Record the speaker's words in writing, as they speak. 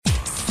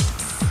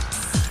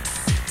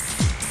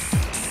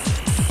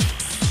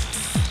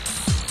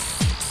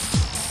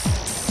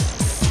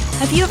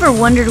Have you ever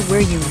wondered where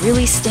you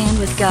really stand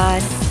with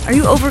God? Are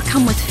you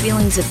overcome with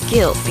feelings of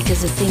guilt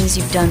because of things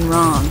you've done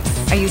wrong?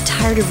 Are you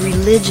tired of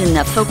religion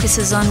that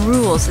focuses on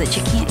rules that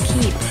you can't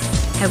keep?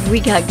 Have we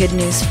got good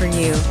news for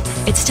you?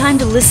 It's time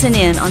to listen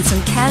in on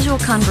some casual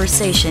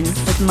conversation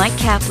with Mike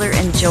Kapler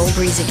and Joel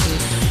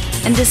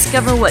Brueseke and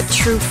discover what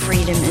true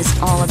freedom is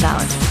all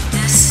about.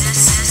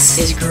 This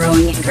is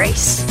Growing in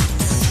Grace.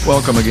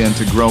 Welcome again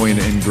to Growing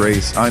in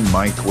Grace. I'm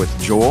Mike with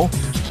Joel,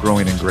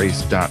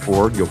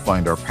 growingingrace.org. You'll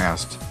find our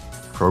past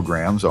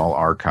programs all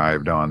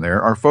archived on there.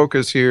 Our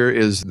focus here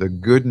is the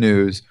good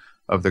news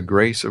of the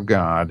grace of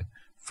God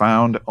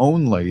found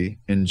only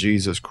in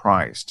Jesus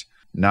Christ,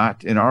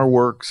 not in our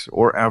works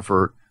or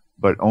effort,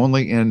 but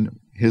only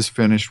in his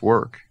finished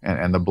work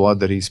and the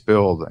blood that he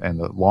spilled and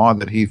the law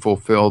that he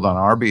fulfilled on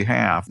our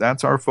behalf.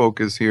 That's our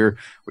focus here.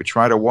 We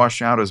try to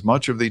wash out as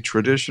much of the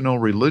traditional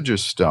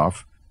religious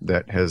stuff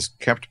that has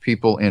kept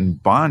people in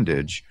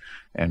bondage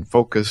and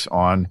focus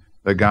on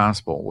the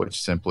gospel, which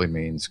simply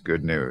means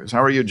good news.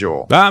 How are you,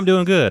 Joel? I'm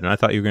doing good. And I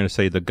thought you were going to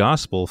say the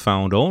gospel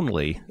found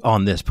only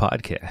on this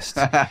podcast.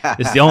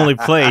 It's the only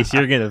place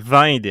you're going to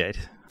find it.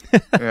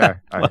 Yeah,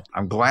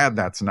 I'm glad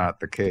that's not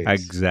the case.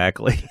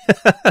 Exactly.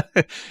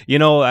 You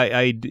know,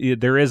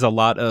 there is a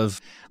lot of,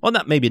 well,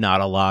 maybe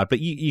not a lot, but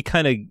you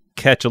kind of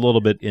catch a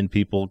little bit in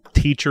people,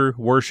 teacher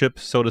worship,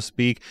 so to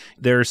speak.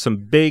 There's some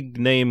big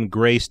name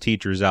grace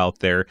teachers out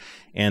there,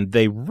 and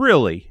they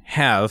really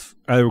have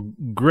a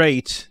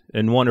great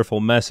and wonderful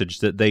message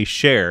that they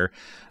share,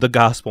 the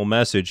gospel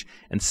message.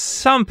 And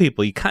some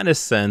people, you kind of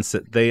sense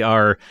that they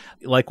are,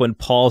 like when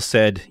Paul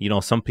said, you know,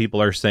 some people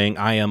are saying,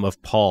 I am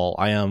of Paul,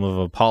 I am of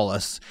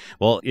Apollos.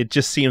 Well, it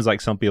just seems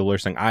like some people are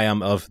saying, I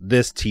am of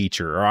this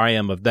teacher, or I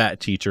am of that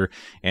teacher.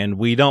 And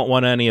we don't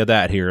want any of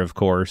that here, of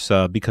course,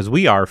 because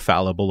we are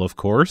fallible, of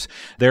course.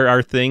 There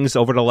are things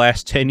over the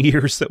last 10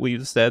 years that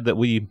we've said that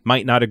we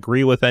might not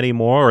agree with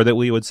anymore, or that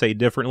we would say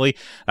differently.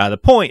 The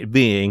point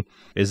being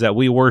is that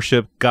we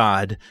worship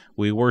God.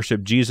 We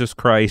worship Jesus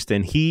Christ,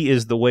 and he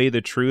is the way,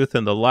 the truth,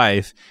 and the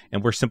life,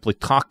 and we're simply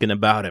talking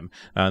about him.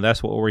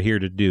 That's what we're here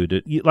to do.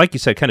 Like you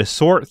said, kind of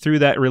sort through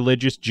that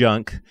religious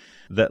junk,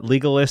 that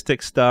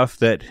legalistic stuff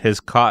that has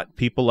caught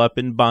people up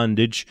in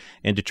bondage,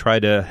 and to try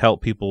to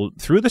help people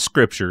through the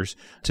scriptures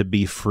to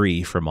be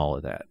free from all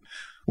of that.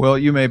 Well,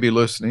 you may be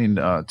listening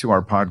to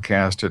our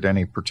podcast at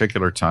any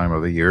particular time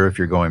of the year if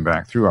you're going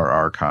back through our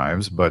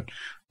archives, but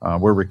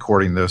we're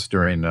recording this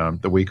during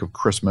the week of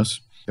Christmas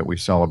that we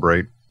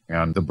celebrate,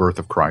 and the birth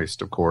of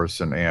Christ, of course.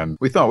 And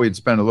we thought we'd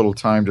spend a little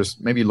time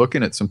just maybe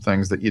looking at some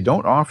things that you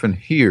don't often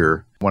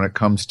hear when it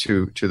comes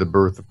to the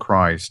birth of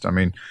Christ. I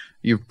mean,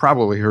 you've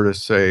probably heard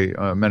us say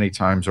many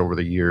times over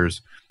the years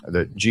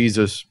that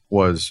Jesus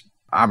was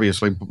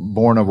obviously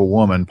born of a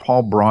woman.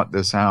 Paul brought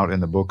this out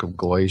in the book of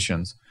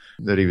Galatians,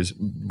 that he was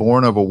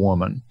born of a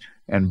woman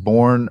and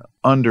born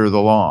under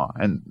the law.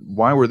 And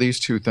why were these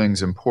two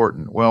things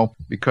important? Well,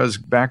 because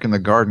back in the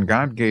garden,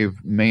 God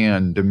gave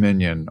man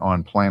dominion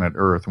on planet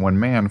Earth. When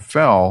man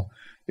fell,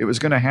 it was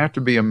going to have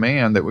to be a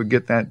man that would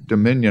get that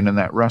dominion and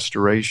that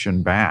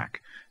restoration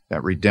back.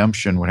 That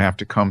redemption would have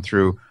to come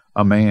through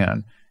a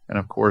man. And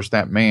of course,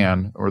 that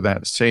man or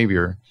that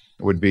Savior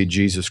would be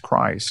Jesus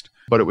Christ.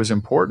 But it was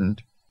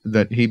important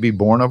that he be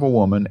born of a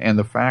woman. And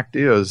the fact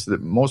is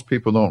that most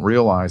people don't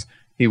realize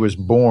he was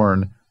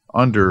born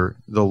under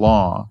the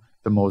law,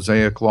 the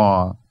Mosaic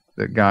law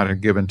that God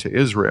had given to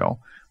Israel.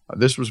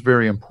 This was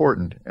very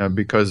important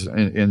because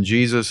in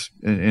Jesus,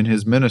 in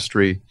his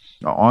ministry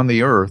on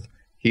the earth,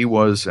 he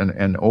was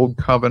an old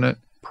covenant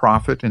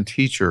prophet and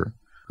teacher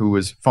who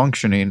was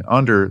functioning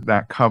under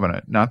that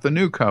covenant, not the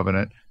new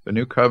covenant. The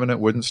new covenant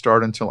wouldn't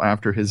start until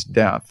after his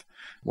death.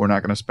 We're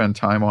not going to spend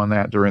time on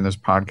that during this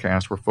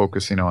podcast. We're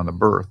focusing on the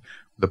birth.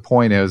 The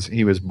point is,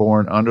 he was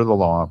born under the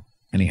law,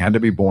 and he had to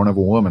be born of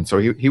a woman. So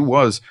he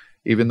was,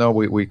 even though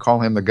we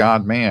call him the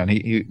God-man,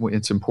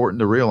 it's important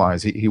to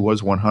realize he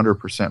was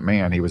 100%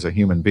 man. He was a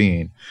human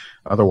being.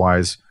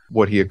 Otherwise,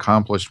 what he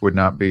accomplished would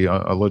not be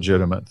a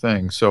legitimate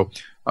thing. So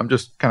I'm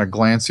just kind of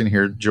glancing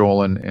here,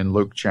 Joel, in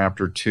Luke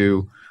chapter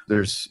 2.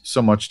 There's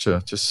so much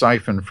to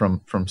siphon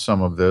from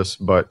some of this,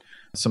 but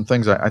some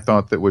things I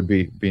thought that would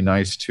be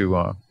nice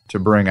to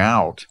bring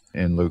out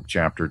in Luke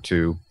chapter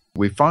 2.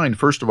 We find,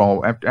 first of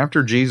all,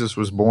 after Jesus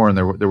was born,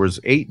 there was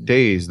 8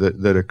 days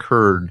that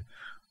occurred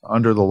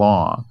under the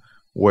law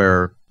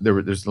where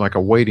there's like a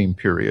waiting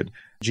period.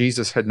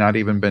 Jesus had not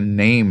even been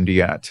named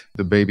yet.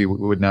 The baby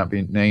would not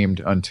be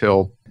named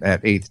until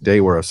that 8th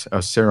day, where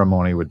a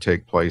ceremony would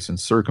take place and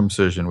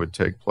circumcision would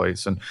take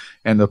place.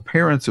 And the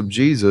parents of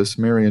Jesus,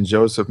 Mary and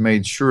Joseph,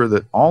 made sure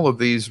that all of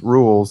these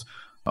rules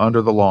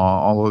under the law,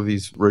 all of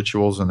these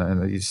rituals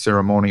and these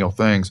ceremonial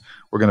things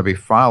were going to be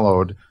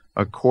followed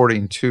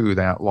according to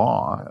that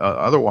law.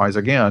 Otherwise,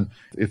 again,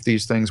 if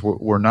these things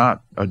were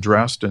not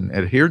addressed and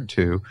adhered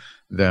to,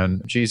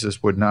 then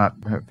Jesus would not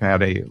have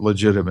had a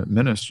legitimate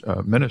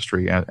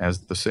ministry as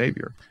the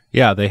Savior.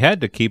 Yeah, they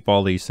had to keep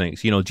all these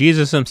things. You know,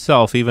 Jesus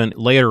himself, even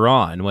later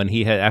on,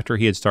 after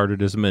he had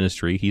started his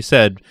ministry, he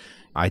said,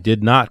 I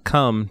did not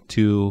come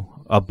to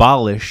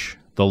abolish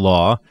the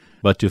law,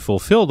 but to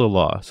fulfill the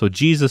law. So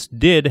Jesus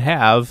did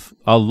have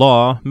a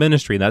law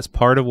ministry. That's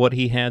part of what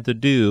he had to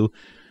do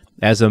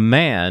as a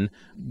man,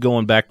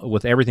 going back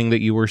with everything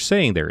that you were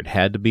saying there. It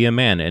had to be a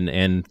man,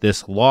 and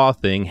this law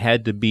thing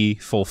had to be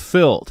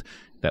fulfilled.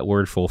 That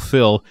word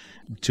fulfill,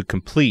 to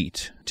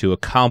complete, to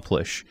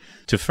accomplish,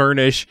 to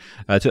furnish,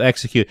 to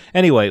execute.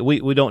 Anyway,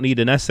 we don't need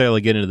to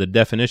necessarily get into the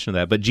definition of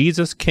that, but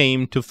Jesus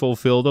came to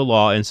fulfill the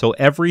law, and so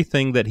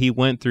everything that he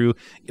went through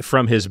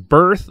from his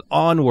birth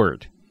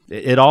onward,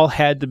 it all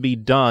had to be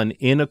done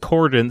in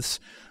accordance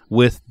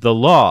with the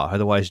law.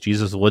 Otherwise,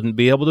 Jesus wouldn't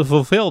be able to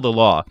fulfill the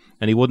law,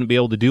 and he wouldn't be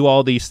able to do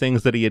all these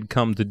things that he had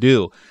come to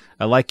do.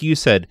 Like you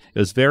said, it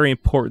was very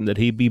important that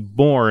he be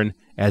born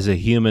as a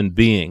human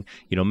being.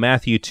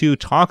 Matthew 2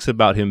 talks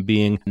about him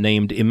being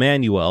named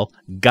Emmanuel,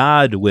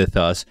 God with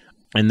us,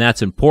 and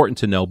that's important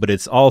to know, but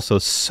it's also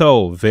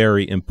so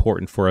very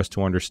important for us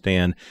to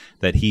understand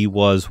that he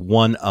was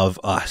one of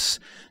us.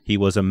 He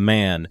was a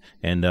man,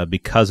 and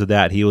because of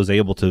that, he was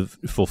able to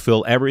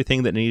fulfill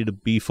everything that needed to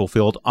be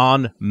fulfilled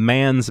on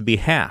man's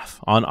behalf,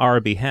 on our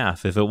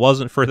behalf. If it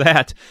wasn't for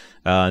that,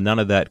 none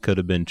of that could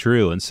have been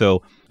true, and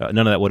so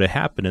none of that would have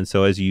happened. And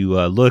so as you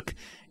look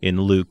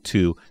in Luke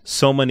 2,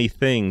 so many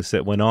things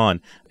that went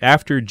on.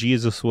 After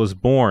Jesus was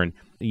born,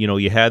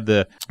 you had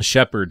the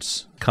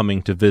shepherds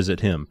coming to visit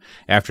him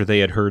after they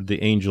had heard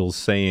the angels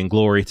saying,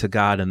 "Glory to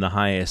God in the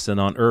highest, and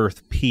on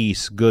earth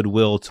peace,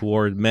 goodwill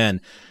toward men."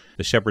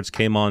 The shepherds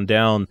came on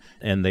down,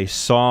 and they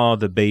saw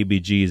the baby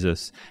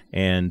Jesus,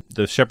 and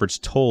the shepherds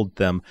told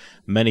them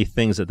many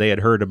things that they had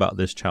heard about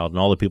this child, and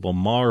all the people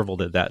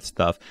marveled at that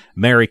stuff.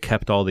 Mary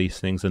kept all these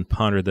things and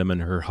pondered them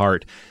in her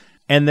heart.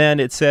 And then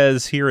it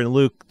says here in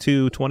Luke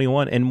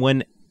 2:21, and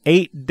when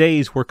 8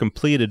 days were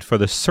completed for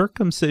the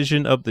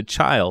circumcision of the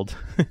child,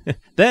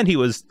 then he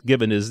was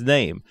given his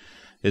name.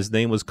 His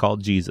name was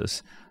called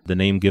Jesus, the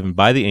name given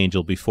by the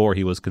angel before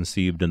he was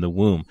conceived in the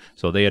womb.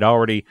 So they had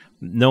already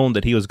known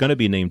that he was going to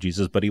be named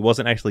Jesus, but he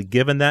wasn't actually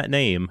given that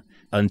name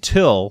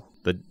until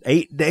the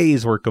 8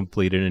 days were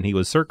completed and he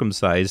was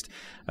circumcised.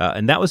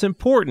 And that was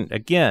important,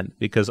 again,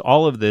 because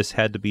all of this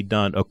had to be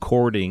done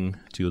according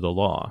to the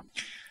law.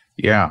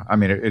 Yeah, I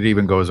mean, it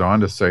even goes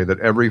on to say that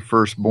every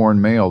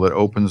firstborn male that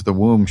opens the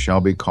womb shall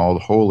be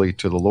called holy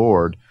to the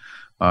Lord.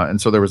 And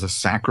so there was a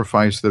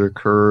sacrifice that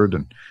occurred,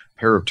 and a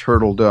pair of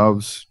turtle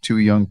doves, 2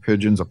 young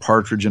pigeons, a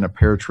partridge in a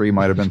pear tree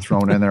might have been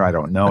thrown in there. I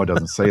don't know. It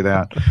doesn't say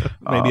that.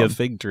 Maybe a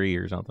fig tree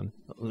or something.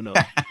 Who knows?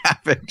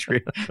 Fig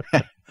tree.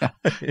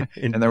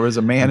 And there was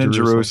a man in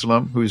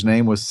Jerusalem whose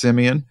name was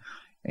Simeon.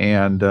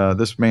 And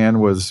this man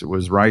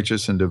was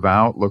righteous and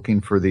devout, looking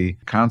for the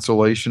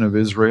consolation of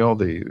Israel,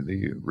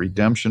 the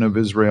redemption of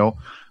Israel,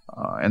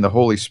 and the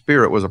Holy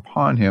Spirit was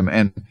upon him.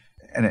 And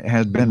it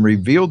had been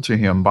revealed to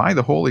him by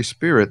the Holy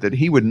Spirit that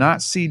he would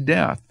not see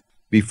death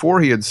before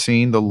he had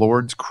seen the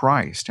Lord's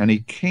Christ. And he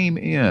came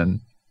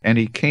in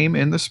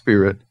the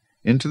Spirit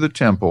into the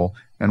temple.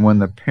 And when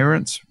the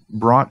parents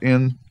brought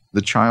in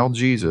the child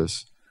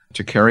Jesus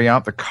to carry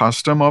out the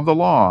custom of the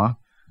law,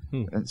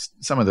 and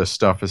some of this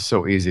stuff is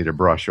so easy to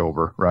brush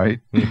over,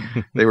 right?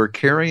 They were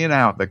carrying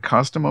out the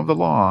custom of the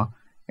law,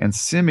 and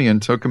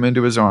Simeon took him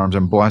into his arms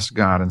and blessed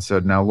God and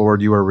said, "Now,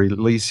 Lord, you are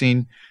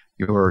releasing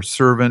your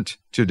servant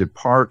to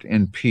depart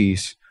in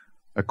peace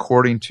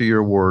according to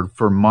your word.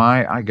 For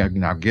my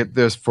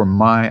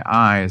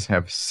eyes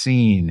have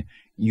seen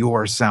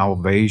your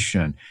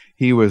salvation."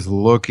 He was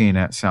looking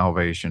at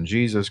salvation.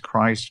 Jesus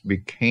Christ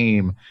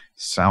became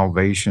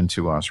salvation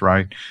to us,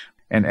 right?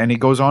 And he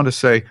goes on to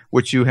say,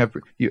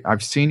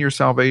 I've seen your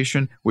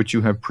salvation, which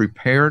you have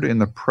prepared in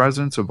the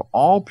presence of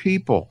all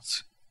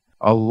peoples,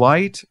 a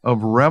light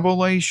of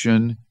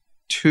revelation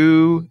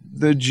to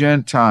the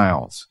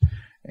Gentiles,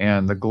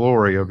 and the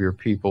glory of your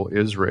people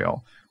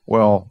Israel.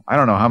 Well, I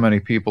don't know how many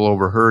people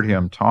overheard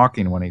him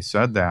talking when he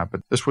said that,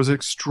 but this was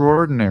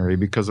extraordinary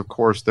because, of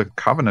course, the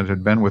covenant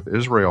had been with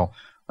Israel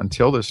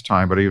until this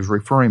time, but he was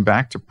referring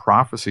back to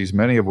prophecies,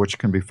 many of which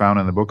can be found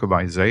in the book of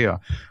Isaiah,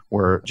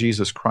 where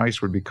Jesus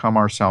Christ would become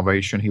our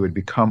salvation, he would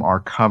become our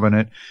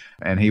covenant,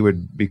 and he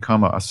would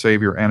become a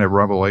savior and a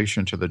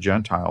revelation to the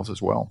Gentiles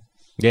as well.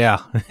 Yeah,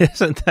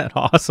 isn't that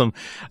awesome?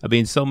 I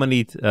mean, so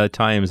many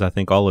times I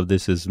think all of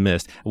this is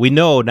missed. We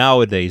know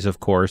nowadays, of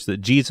course,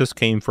 that Jesus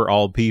came for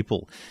all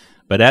people.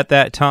 But at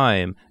that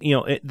time,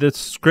 the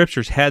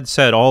scriptures had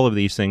said all of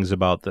these things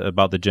about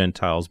the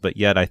Gentiles, but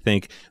yet I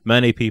think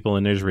many people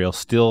in Israel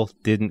still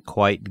didn't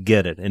quite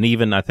get it. And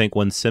even I think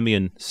when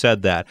Simeon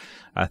said that,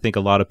 I think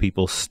a lot of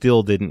people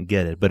still didn't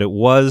get it. But it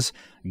was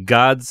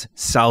God's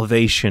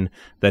salvation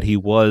that he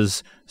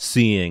was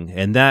seeing,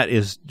 and that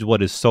is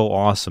what is so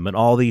awesome. And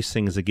all these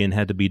things, again,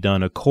 had to be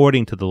done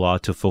according to the law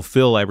to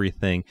fulfill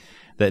everything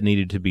that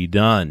needed to be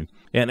done.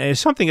 And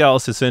something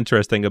else that's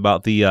interesting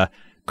about the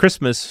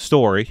Christmas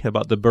story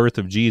about the birth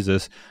of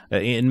Jesus.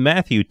 In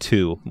Matthew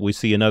 2, we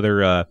see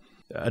another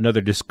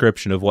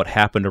description of what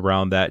happened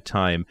around that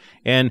time.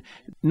 And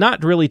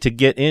not really to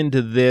get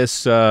into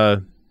this,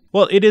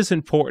 well, it is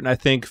important, I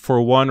think,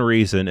 for one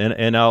reason,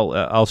 and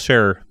I'll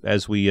share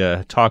as we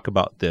talk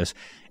about this.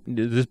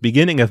 This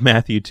beginning of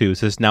Matthew 2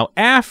 says, "Now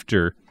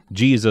after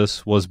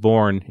Jesus was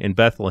born in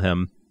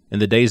Bethlehem. In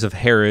the days of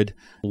Herod,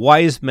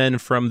 wise men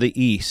from the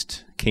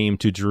east came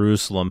to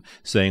Jerusalem,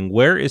 saying,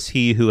 "Where is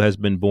he who has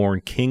been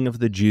born King of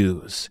the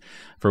Jews?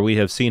 For we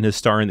have seen his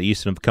star in the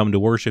east and have come to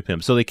worship him."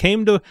 So they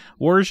came to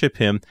worship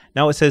him.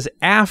 Now it says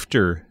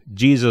after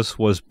Jesus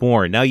was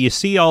born. Now you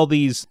see all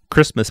these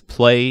Christmas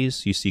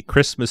plays, you see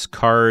Christmas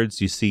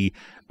cards, you see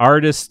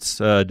artists'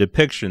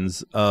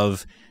 depictions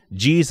of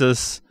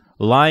Jesus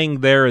lying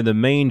there in the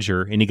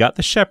manger, and you got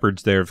the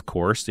shepherds there, of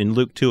course. In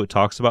Luke 2, it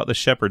talks about the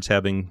shepherds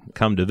having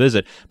come to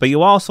visit. But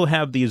you also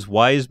have these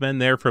wise men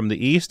there from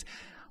the east.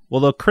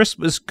 Well, the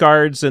Christmas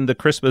cards and the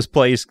Christmas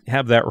plays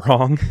have that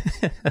wrong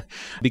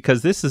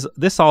because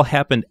this all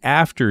happened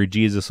after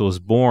Jesus was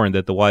born,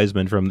 that the wise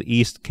men from the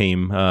east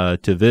came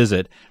to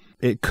visit.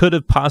 It could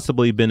have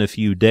possibly been a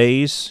few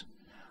days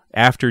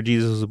after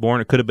Jesus was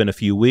born. It could have been a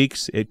few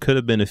weeks. It could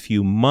have been a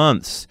few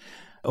months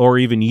or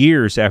even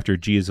years after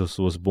Jesus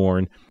was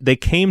born. They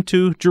came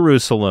to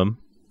Jerusalem,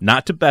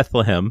 not to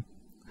Bethlehem.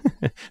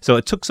 So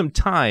it took some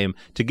time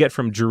to get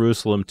from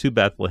Jerusalem to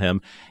Bethlehem.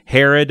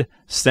 Herod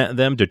sent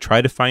them to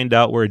try to find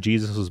out where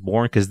Jesus was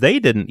born, because they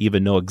didn't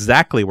even know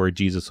exactly where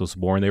Jesus was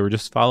born. They were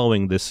just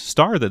following this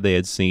star that they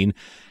had seen.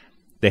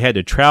 They had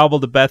to travel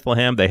to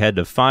Bethlehem. They had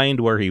to find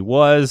where he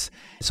was.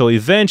 So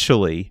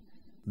eventually,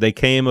 they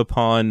came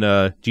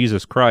upon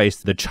Jesus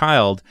Christ, the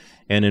child.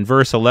 And in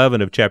verse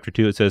 11 of chapter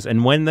 2, it says,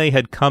 "And when they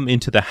had come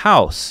into the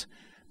house,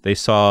 they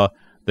saw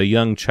the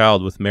young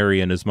child with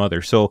Mary and his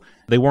mother." So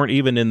they weren't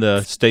even in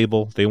the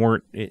stable. They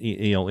weren't,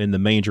 in the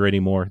manger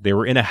anymore. They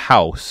were in a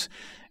house.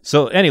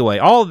 So anyway,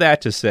 all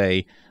that to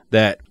say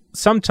that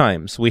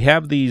sometimes we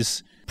have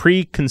these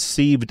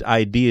preconceived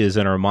ideas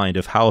in our mind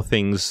of how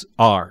things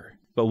are.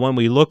 But when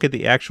we look at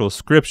the actual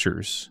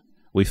scriptures,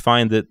 we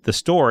find that the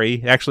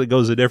story actually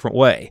goes a different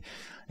way.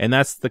 And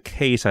that's the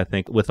case, I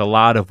think, with a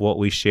lot of what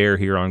we share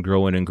here on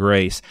Growing in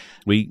Grace.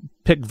 We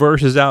pick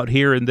verses out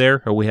here and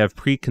there, or we have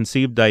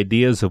preconceived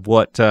ideas of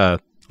what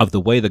of the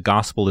way the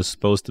gospel is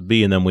supposed to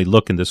be, and then we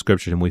look in the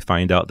scriptures and we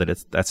find out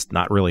that that's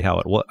not really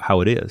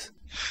how it is.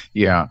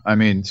 Yeah, I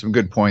mean, some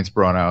good points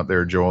brought out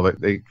there, Joel. That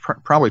they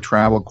probably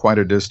traveled quite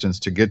a distance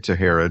to get to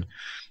Herod.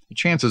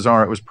 Chances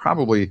are it was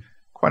probably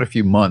quite a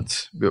few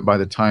months by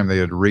the time they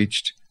had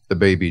reached the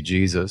baby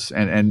Jesus.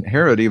 And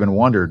Herod even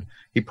wondered.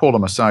 He pulled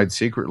him aside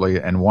secretly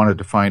and wanted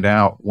to find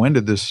out, when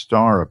did this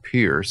star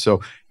appear?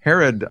 So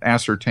Herod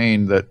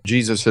ascertained that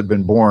Jesus had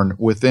been born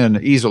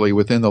easily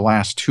within the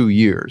last 2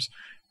 years,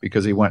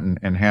 because he went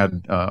and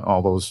had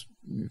all those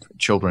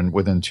children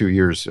within 2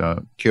 years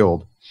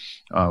killed.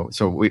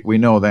 So we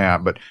know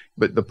that. But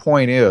the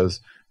point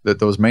is that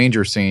those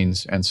manger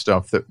scenes and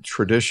stuff that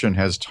tradition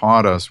has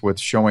taught us, with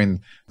showing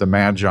the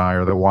Magi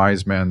or the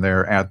wise men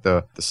there at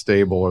the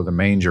stable or the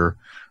manger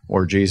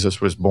where Jesus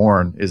was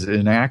born, is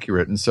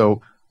inaccurate. And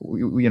so,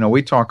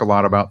 we talk a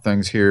lot about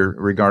things here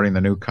regarding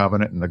the new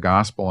covenant and the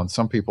gospel, and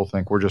some people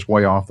think we're just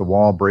way off the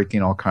wall,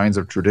 breaking all kinds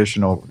of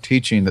traditional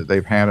teaching that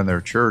they've had in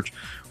their church.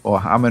 Well,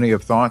 how many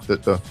have thought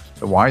that the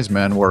wise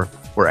men were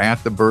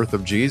at the birth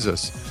of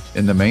Jesus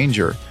in the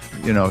manger?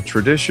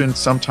 Tradition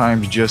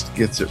sometimes just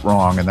gets it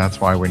wrong, and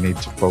that's why we need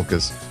to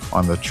focus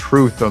on the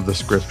truth of the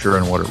scripture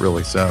and what it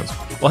really says.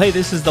 Well, hey,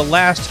 this is the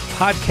last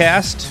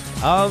podcast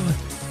of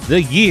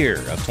the year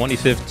of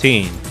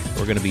 2015.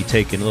 We're going to be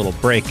taking a little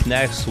break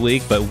next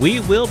week, but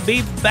we will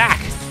be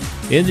back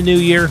in the new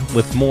year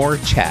with more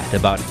chat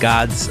about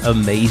God's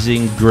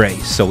amazing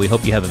grace. So we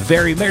hope you have a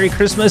very Merry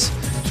Christmas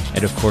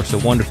and, of course, a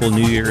wonderful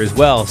New Year as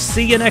well.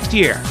 See you next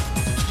year.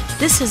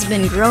 This has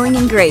been Growing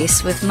in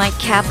Grace with Mike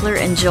Kapler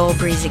and Joel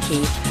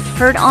Brizicki,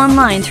 heard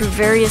online through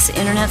various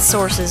internet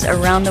sources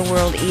around the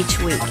world each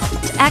week.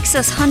 To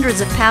access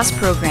hundreds of past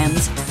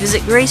programs,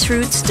 visit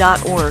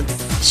graceroots.org.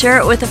 Share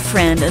it with a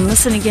friend and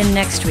listen again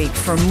next week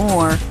for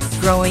more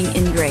Growing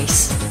in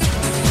Grace.